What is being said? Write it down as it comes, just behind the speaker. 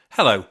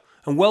Hello,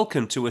 and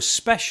welcome to a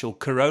special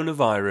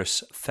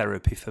coronavirus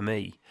therapy for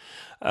me.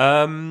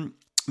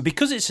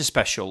 Because it's a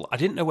special, I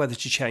didn't know whether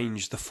to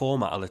change the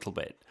format a little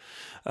bit.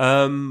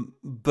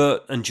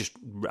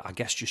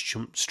 Just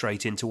jump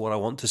straight into what I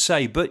want to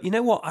say. But you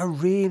know what? I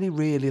really,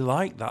 really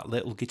like that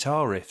little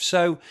guitar riff.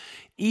 So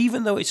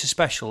even though it's a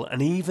special,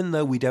 and even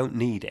though we don't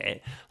need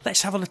it,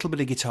 let's have a little bit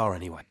of guitar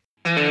anyway.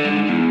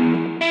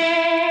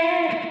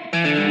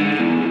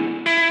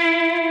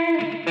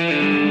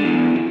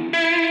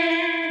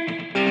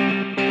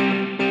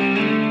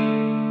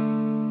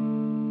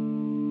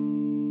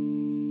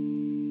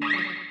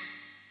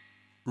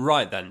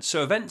 Right then,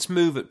 so events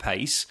move at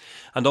pace,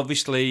 and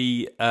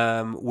obviously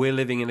we're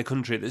living in a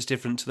country that's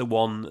different to the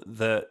one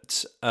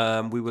that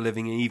we were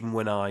living in even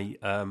when I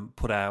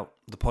put out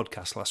the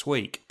podcast last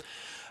week.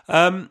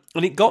 And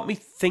it got me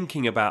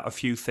thinking about a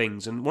few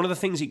things, and one of the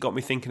things it got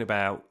me thinking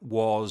about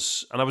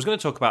was, and I was going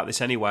to talk about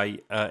this anyway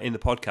in the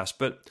podcast,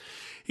 but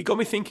it got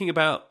me thinking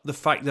about the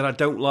fact that I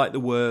don't like the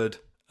word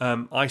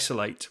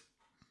isolate,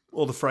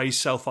 or the phrase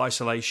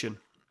self-isolation,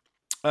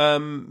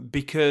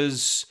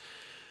 because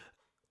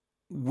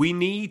we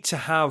need to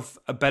have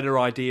a better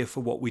idea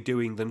for what we're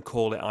doing than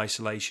call it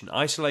isolation.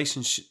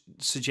 Isolation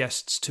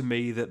suggests to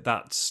me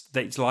that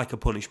it's like a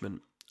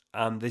punishment,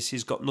 and this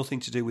has got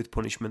nothing to do with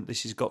punishment.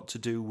 This has got to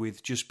do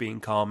with just being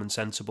calm and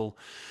sensible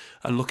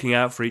and looking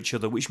out for each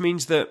other, which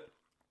means that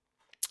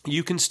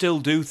you can still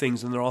do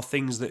things, and there are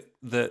things that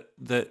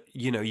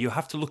you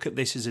have to look at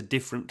this as a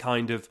different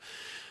kind of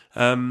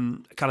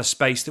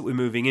space that we're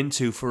moving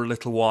into for a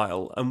little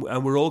while,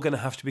 and we're all going to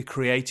have to be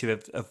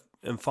creative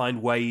and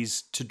find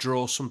ways to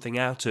draw something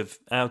out of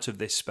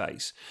this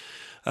space.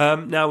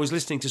 Now, I was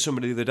listening to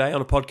somebody the other day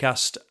on a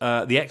podcast,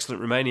 the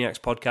Excellent Romaniacs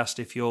podcast,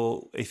 if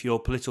your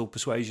political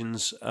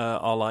persuasions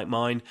are like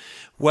mine,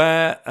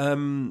 where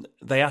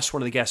they asked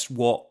one of the guests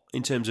what,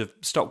 in terms of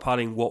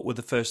stockpiling, what were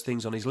the first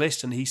things on his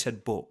list, and he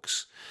said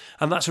books,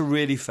 and that's a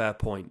really fair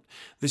point.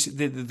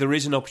 There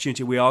is an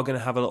opportunity. We are all going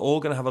to have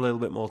a little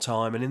bit more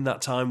time, and in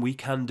that time, we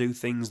can do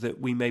things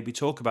that we maybe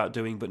talk about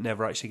doing, but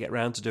never actually get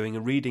around to doing.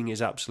 And reading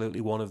is absolutely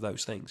one of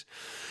those things.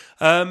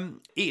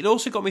 It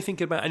also got me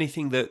thinking about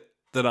anything that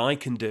I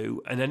can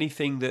do, and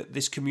anything that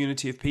this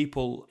community of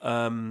people,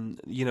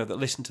 that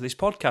listen to this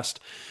podcast,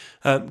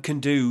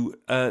 can do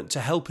to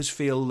help us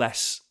feel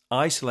less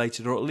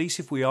isolated, or at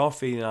least if we are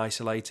feeling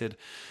isolated,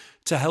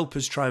 to help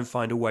us try and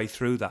find a way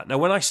through that. Now,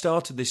 when I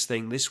started this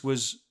thing, this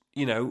was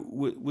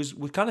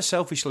kind of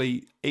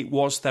selfishly, it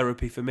was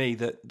therapy for me.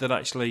 That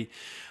actually,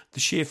 the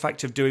sheer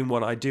fact of doing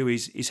what I do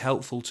is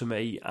helpful to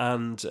me,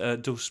 and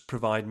does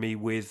provide me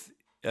with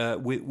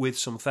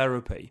some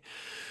therapy.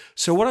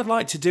 So what I'd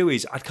like to do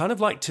is, I'd kind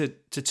of like to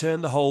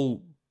turn the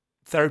whole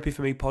Therapy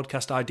for Me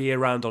podcast idea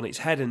around on its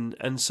head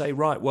and say,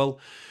 right, well,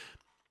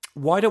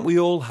 why don't we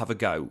all have a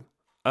go?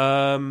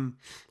 And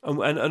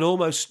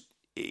almost,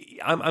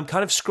 I'm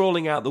kind of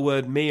scrolling out the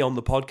word me on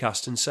the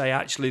podcast and say,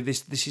 actually,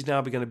 this is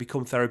now going to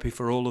become therapy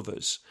for all of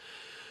us.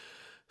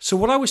 So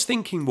what I was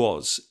thinking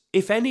was,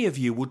 if any of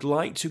you would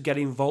like to get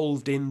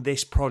involved in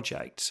this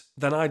project,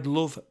 then I'd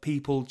love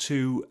people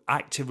to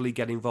actively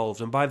get involved.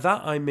 And by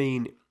that, I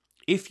mean,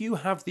 if you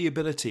have the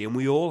ability, and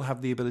we all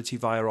have the ability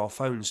via our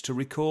phones, to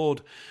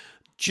record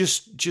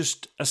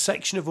just a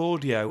section of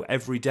audio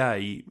every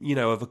day,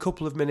 of a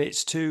couple of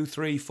minutes, 2,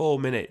 3, 4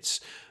 minutes,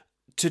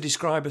 to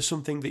describe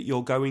something that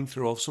you're going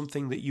through, or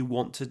something that you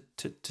want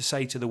to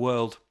say to the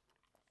world,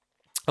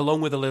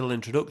 along with a little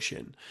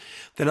introduction,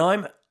 then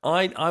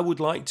I would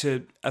like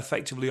to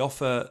effectively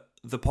offer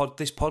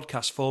this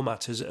podcast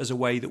format as a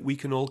way that we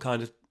can all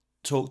kind of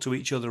talk to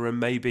each other, and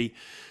maybe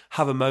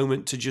have a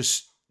moment to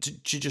just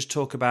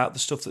talk about the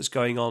stuff that's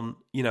going on,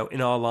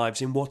 in our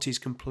lives, in what is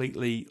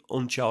completely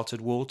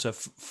uncharted water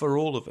for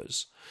all of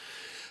us.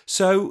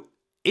 So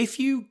if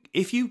you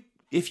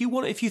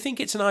think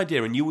it's an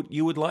idea, and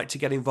you would like to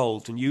get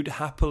involved, and you'd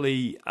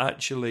happily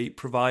actually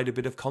provide a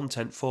bit of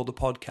content for the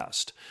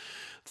podcast,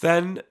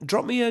 then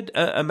drop me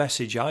a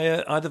message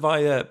either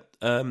via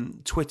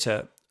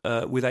Twitter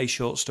with A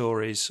Short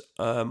Stories,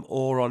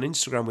 or on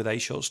Instagram with A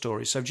Short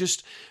Stories. So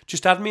just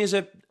add me as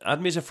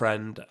a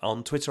friend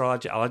on Twitter.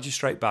 I'll add you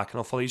straight back, and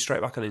I'll follow you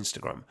straight back on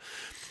Instagram.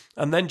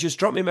 And then just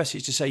drop me a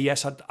message to say,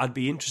 yes, I'd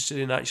be interested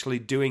in actually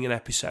doing an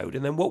episode.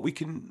 And then what we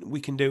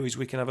can do is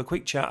we can have a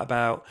quick chat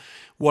about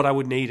what I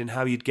would need and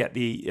how you'd get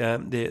the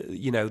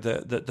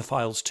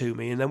files to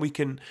me, and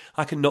then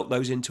I can knock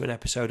those into an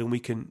episode, and we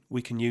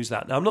can use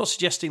that. Now, I'm not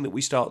suggesting that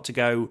we start to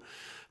go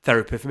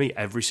therapy for me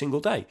every single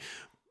day.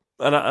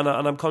 And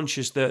I'm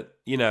conscious that,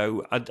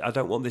 I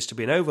don't want this to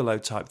be an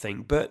overload type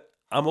thing, but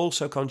I'm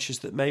also conscious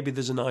that maybe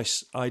there's a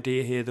nice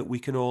idea here that we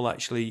can all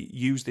actually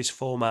use this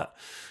format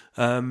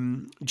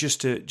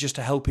just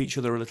to help each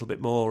other a little bit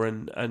more,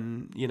 and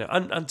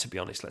to be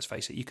honest, let's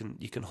face it, you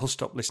can hull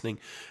stop listening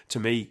to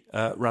me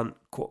rant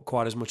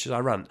quite as much as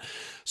I rant.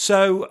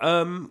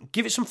 So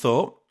give it some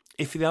thought.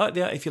 if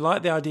you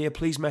like the idea,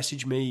 please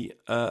message me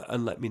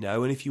and let me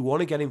know. And if you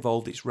want to get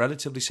involved, it's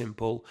relatively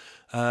simple,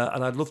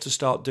 and I'd love to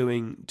start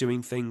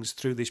doing things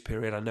through this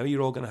period. I know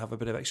you're all going to have a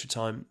bit of extra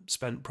time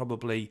spent,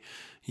 probably,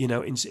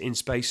 in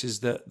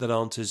spaces that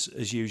aren't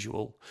as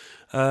usual.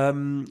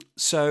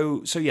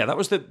 So yeah, that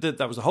was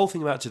the whole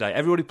thing about today.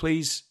 Everybody,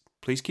 please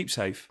keep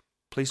safe.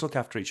 Please look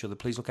after each other.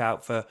 Please look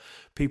out for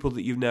people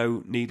that you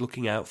know need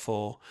looking out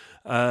for.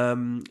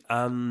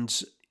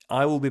 And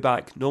I will be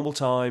back normal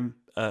time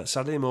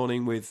Saturday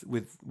morning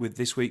with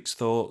this week's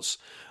thoughts.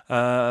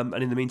 And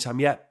in the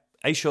meantime,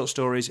 Ace Short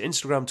Stories,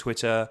 Instagram,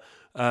 Twitter.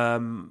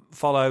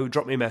 Follow,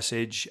 drop me a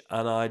message,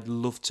 and I'd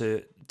love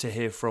to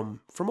hear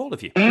from all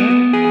of you.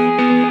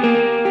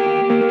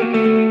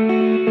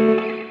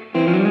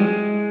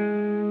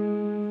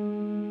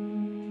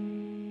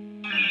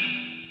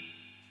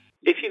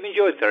 If you've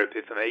enjoyed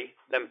Therapy for Me,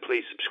 then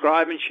please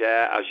subscribe and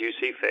share as you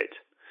see fit.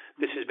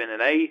 This has been an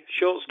A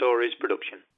Short Stories production.